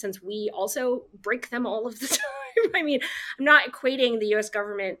road, since we also break them all of the time? I mean, I'm not equating the US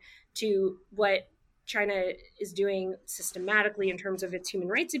government to what China is doing systematically in terms of its human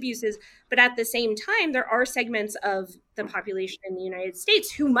rights abuses, but at the same time, there are segments of the population in the United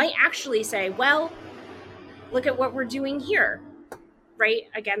States who might actually say, well, look at what we're doing here, right,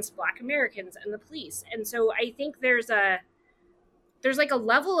 against Black Americans and the police. And so I think there's like a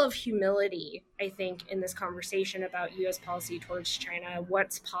level of humility, I think, in this conversation about US policy towards China,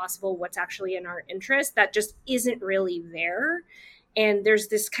 what's possible, what's actually in our interest, that just isn't really there. And there's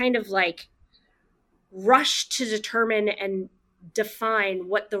this kind of like rush to determine and define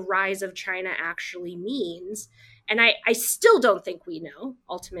what the rise of China actually means. And I still don't think we know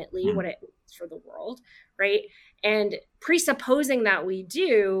ultimately what it means for the world, right? And presupposing that we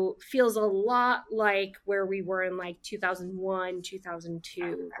do feels a lot like where we were in like 2001,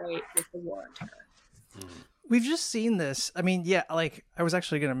 2002, right, with the war on terror. We've just seen this. I mean, yeah, like I was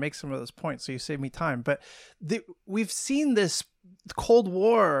actually going to make some of those points, so you saved me time. But we've seen this Cold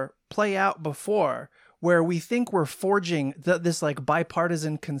War play out before, where we think we're forging this like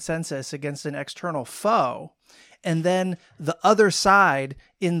bipartisan consensus against an external foe. And then the other side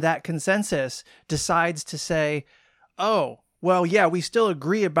in that consensus decides to say, oh, well, yeah, we still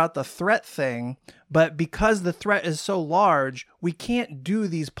agree about the threat thing, but because the threat is so large, we can't do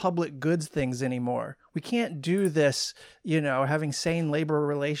these public goods things anymore. We can't do this, having sane labor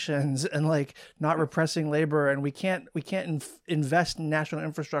relations and like not repressing labor, and we can't invest in national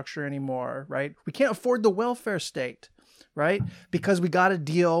infrastructure anymore, right? We can't afford the welfare state, right? Because we got to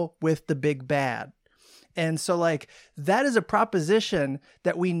deal with the big bad. And so like that is a proposition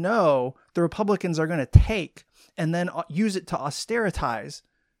that we know the Republicans are going to take and then use it to austeritize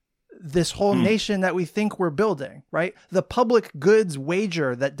this whole nation that we think we're building, right? The public goods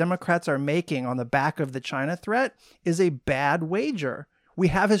wager that Democrats are making on the back of the China threat is a bad wager. We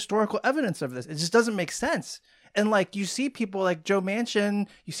have historical evidence of this. It just doesn't make sense. And like you see people like Joe Manchin,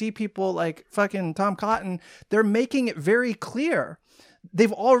 you see people like fucking Tom Cotton, they're making it very clear.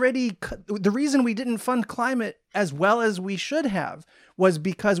 They've already, the reason we didn't fund climate as well as we should have was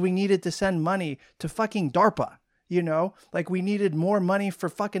because we needed to send money to fucking DARPA, like we needed more money for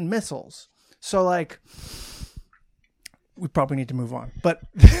fucking missiles. So like, we probably need to move on. But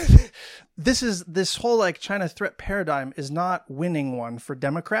this whole like China threat paradigm is not winning one for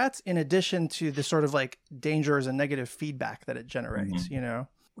Democrats, in addition to the sort of like dangers and negative feedback that it generates,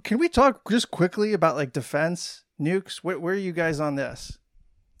 Can we talk just quickly about like defense? Nukes, where are you guys on this?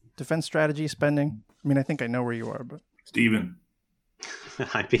 Defense strategy, spending? I mean, I think I know where you are, but... Steven.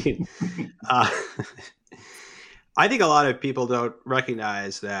 I mean, I think a lot of people don't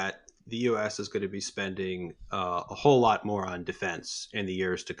recognize that the U.S. is going to be spending a whole lot more on defense in the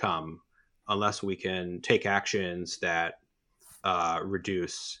years to come, unless we can take actions that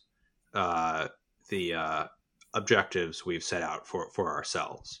reduce the objectives we've set out for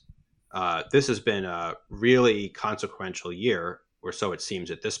ourselves. This has been a really consequential year, or so it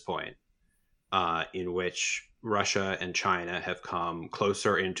seems at this point, in which Russia and China have come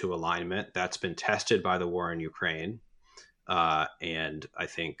closer into alignment. That's been tested by the war in Ukraine. And I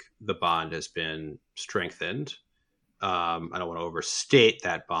think the bond has been strengthened. I don't want to overstate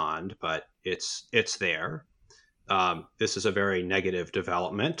that bond, but it's there. This is a very negative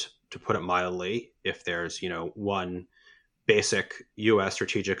development, to put it mildly. If there's, one basic U.S.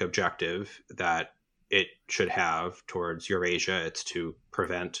 strategic objective that it should have towards Eurasia. It's to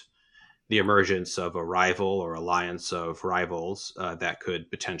prevent the emergence of a rival or alliance of rivals that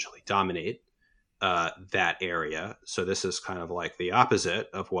could potentially dominate that area. So this is kind of like the opposite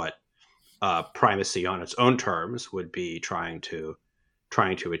of what primacy on its own terms would be trying to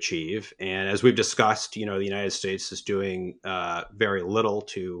achieve. And as we've discussed, the United States is doing very little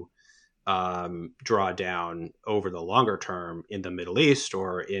to draw down over the longer term in the Middle East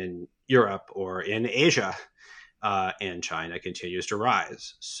or in Europe or in Asia, and China continues to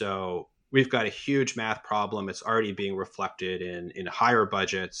rise. So we've got a huge math problem. It's already being reflected in higher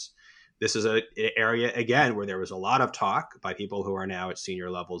budgets. This is an area, again, where there was a lot of talk by people who are now at senior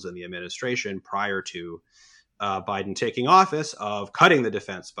levels in the administration prior to Biden taking office of cutting the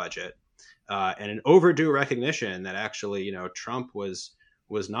defense budget, and an overdue recognition that actually, Trump was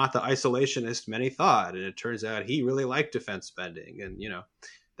not the isolationist many thought. And it turns out he really liked defense spending. And,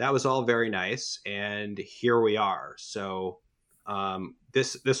 that was all very nice. And here we are. So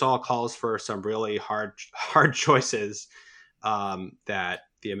this all calls for some really hard choices that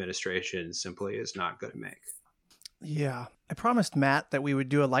the administration simply is not going to make. Yeah. I promised Matt that we would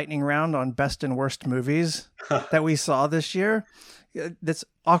do a lightning round on best and worst movies that we saw this year. That's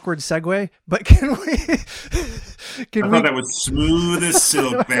awkward segue, but can we... I thought that was smooth as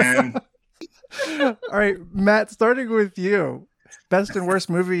silk, man. All right, Matt, starting with you. Best and worst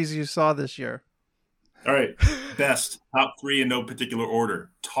movies you saw this year. All right. Best. Top 3 in no particular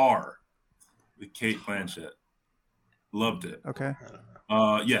order. Tar with Cate Blanchett. Loved it. Okay.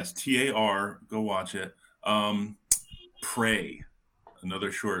 Yes, TAR. Go watch it. Prey.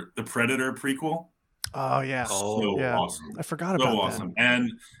 Another short. The Predator prequel. Oh, yeah. So yeah. awesome. I forgot about that. So awesome.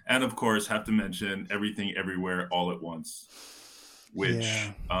 And of course, have to mention Everything Everywhere All at Once, which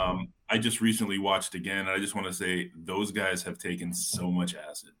I just recently watched again. And I just want to say those guys have taken so much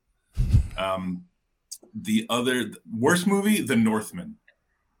acid. The other worst movie, The Northman.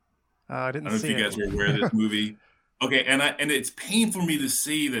 I don't know if you guys are aware of this movie. Okay, and it's painful for me to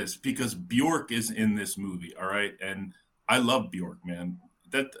say this because Bjork is in this movie, all right? And I love Bjork, man.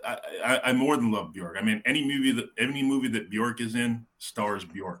 I more than love Bjork. I mean, any movie that Bjork is in stars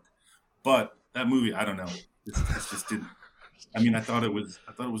Bjork. But that movie, I don't know. It just didn't. I mean, I thought it was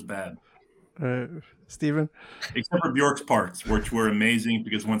bad. Steven? Except for Bjork's parts, which were amazing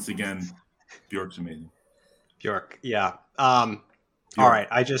because once again, Bjork's amazing. Bjork, yeah. All right,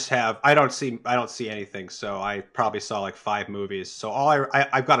 I don't see anything, so I probably saw like 5 movies. So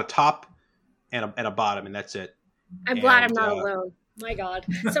I've got a top and a bottom, and that's it. I'm glad I'm not alone. My God,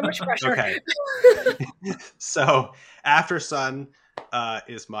 so much pressure. Okay. So After Sun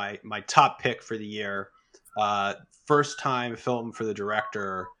is my top pick for the year. First time film for the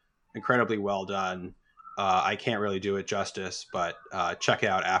director, incredibly well done. I can't really do it justice, but check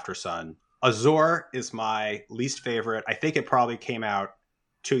out After Sun. Azor is my least favorite. I think it probably came out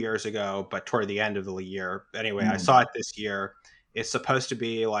 2 years ago, but toward the end of the year. Anyway, I saw it this year. It's supposed to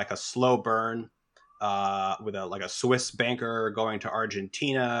be like a slow burn with a Swiss banker going to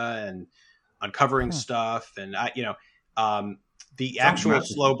Argentina and uncovering stuff. And the actual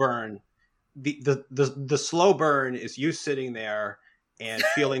slow burn, the slow burn is you sitting there and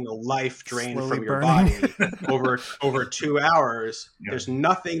feeling the life drain from your body over 2 hours. Yeah. There's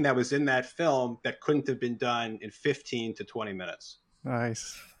nothing that was in that film that couldn't have been done in 15 to 20 minutes.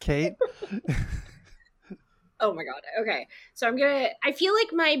 Nice. Kate? Oh my God. Okay. So I feel like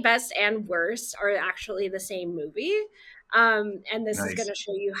my best and worst are actually the same movie. And this is going to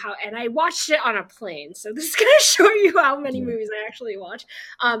show you how, and I watched it on a plane. So this is going to show you how many movies I actually watch.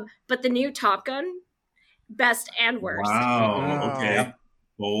 But the new Top Gun, best and worst. Wow. Okay.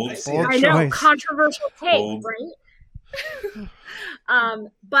 Bold I know, controversial take, right?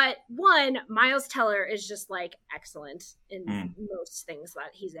 But one, Miles Teller is just like excellent in most things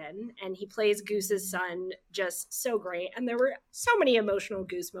that he's in, and he plays Goose's son just so great. And there were so many emotional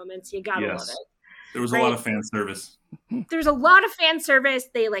Goose moments. You gotta love it. There was a lot of fan service. There's a lot of fan service.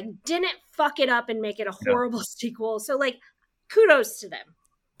 They didn't fuck it up and make it a horrible sequel. So kudos to them.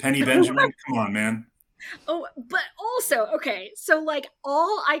 Penny Benjamin, come on, man. Oh, but also, okay, so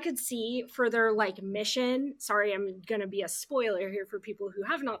all I could see for their mission, sorry, I'm gonna be a spoiler here for people who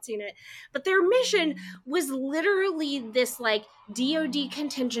have not seen it, but their mission was literally this DoD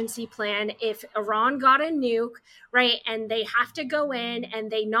contingency plan if Iran got a nuke, right, and they have to go in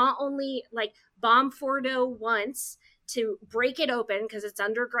and they not only bomb Fordo once to break it open because it's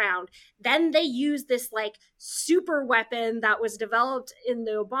underground. Then they use this like super weapon that was developed in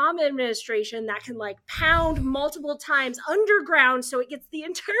the Obama administration that can like pound multiple times underground so it gets the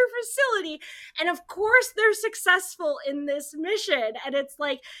entire facility. And of course they're successful in this mission. And it's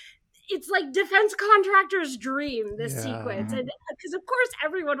like defense contractor's dream, this sequence. And because of course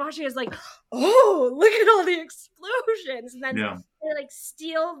everyone watching is like, oh, look at all the explosions. And then they like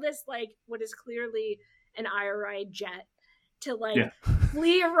steal this like what is clearly an IRI jet to like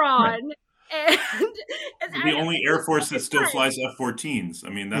flee Iran. And the only Air Force that still flies F-14s. I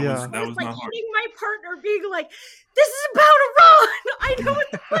mean, that was like not hard. My partner being like, this is about Iran. I know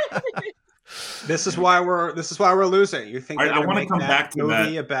it's This is why we're losing. You think I want to come back to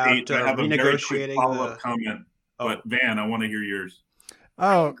that about I have a very quick renegotiating follow-up comment, but Van, I want to hear yours.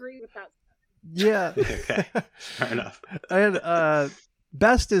 I agree with that. Yeah. Okay, fair enough. And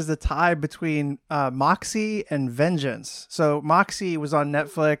best is the tie between Moxie and Vengeance. So Moxie was on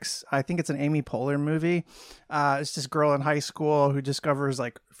Netflix. I think it's an Amy Poehler movie. It's this girl in high school who discovers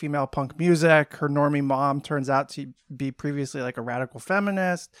like female punk music. Her normie mom turns out to be previously like a radical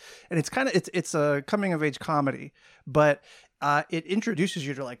feminist. And it's it's a coming of age comedy, but it introduces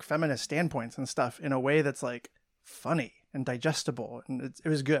you to like feminist standpoints and stuff in a way that's like funny and digestible. And it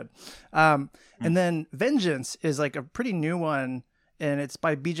was good. And then Vengeance is like a pretty new one. And it's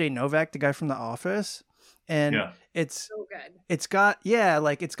by BJ Novak, the guy from The Office. And it's so good. It's got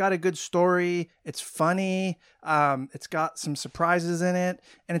a good story. It's funny. It's got some surprises in it.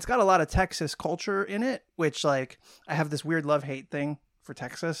 And it's got a lot of Texas culture in it, which like I have this weird love-hate thing for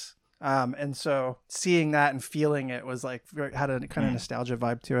Texas. And so seeing that and feeling it was like had a kind of nostalgia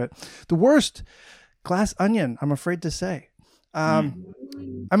vibe to it. The worst, Glass Onion, I'm afraid to say. I'm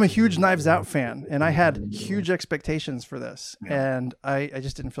a huge Knives Out fan, and I had huge expectations for this, and I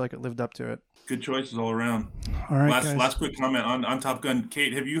just didn't feel like it lived up to it. Good choices all around. All right, last quick comment on Top Gun.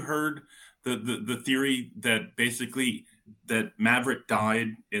 Kate, have you heard the theory that basically that Maverick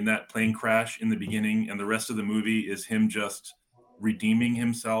died in that plane crash in the beginning, and the rest of the movie is him just redeeming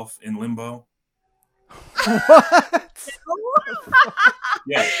himself in limbo? What?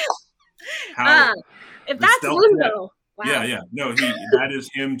 Yeah. If that's limbo. Wow. Yeah. No, that is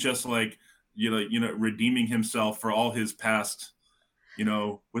him just like, redeeming himself for all his past,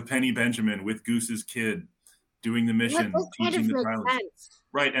 with Penny Benjamin, with Goose's kid, doing the mission, teaching the pilots.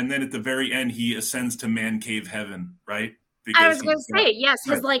 Right. And then at the very end, he ascends to man cave heaven, right? Because I was going to say,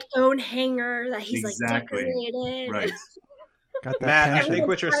 his like own hangar that he's like decorated. Right. Got that Matt, passion. I think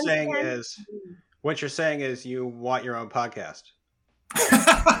what you're saying is you want your own podcast.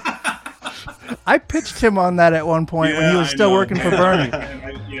 I pitched him on that at one point when he was still working for Bernie.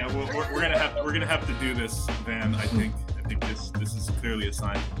 We're gonna have to do this, Van. I think this is clearly a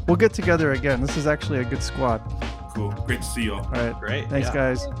sign. We'll get together again. This is actually a good squad. Cool. Great to see you all. All right. Great. Thanks,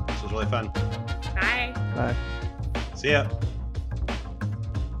 guys. This was really fun. Bye. Bye. See ya.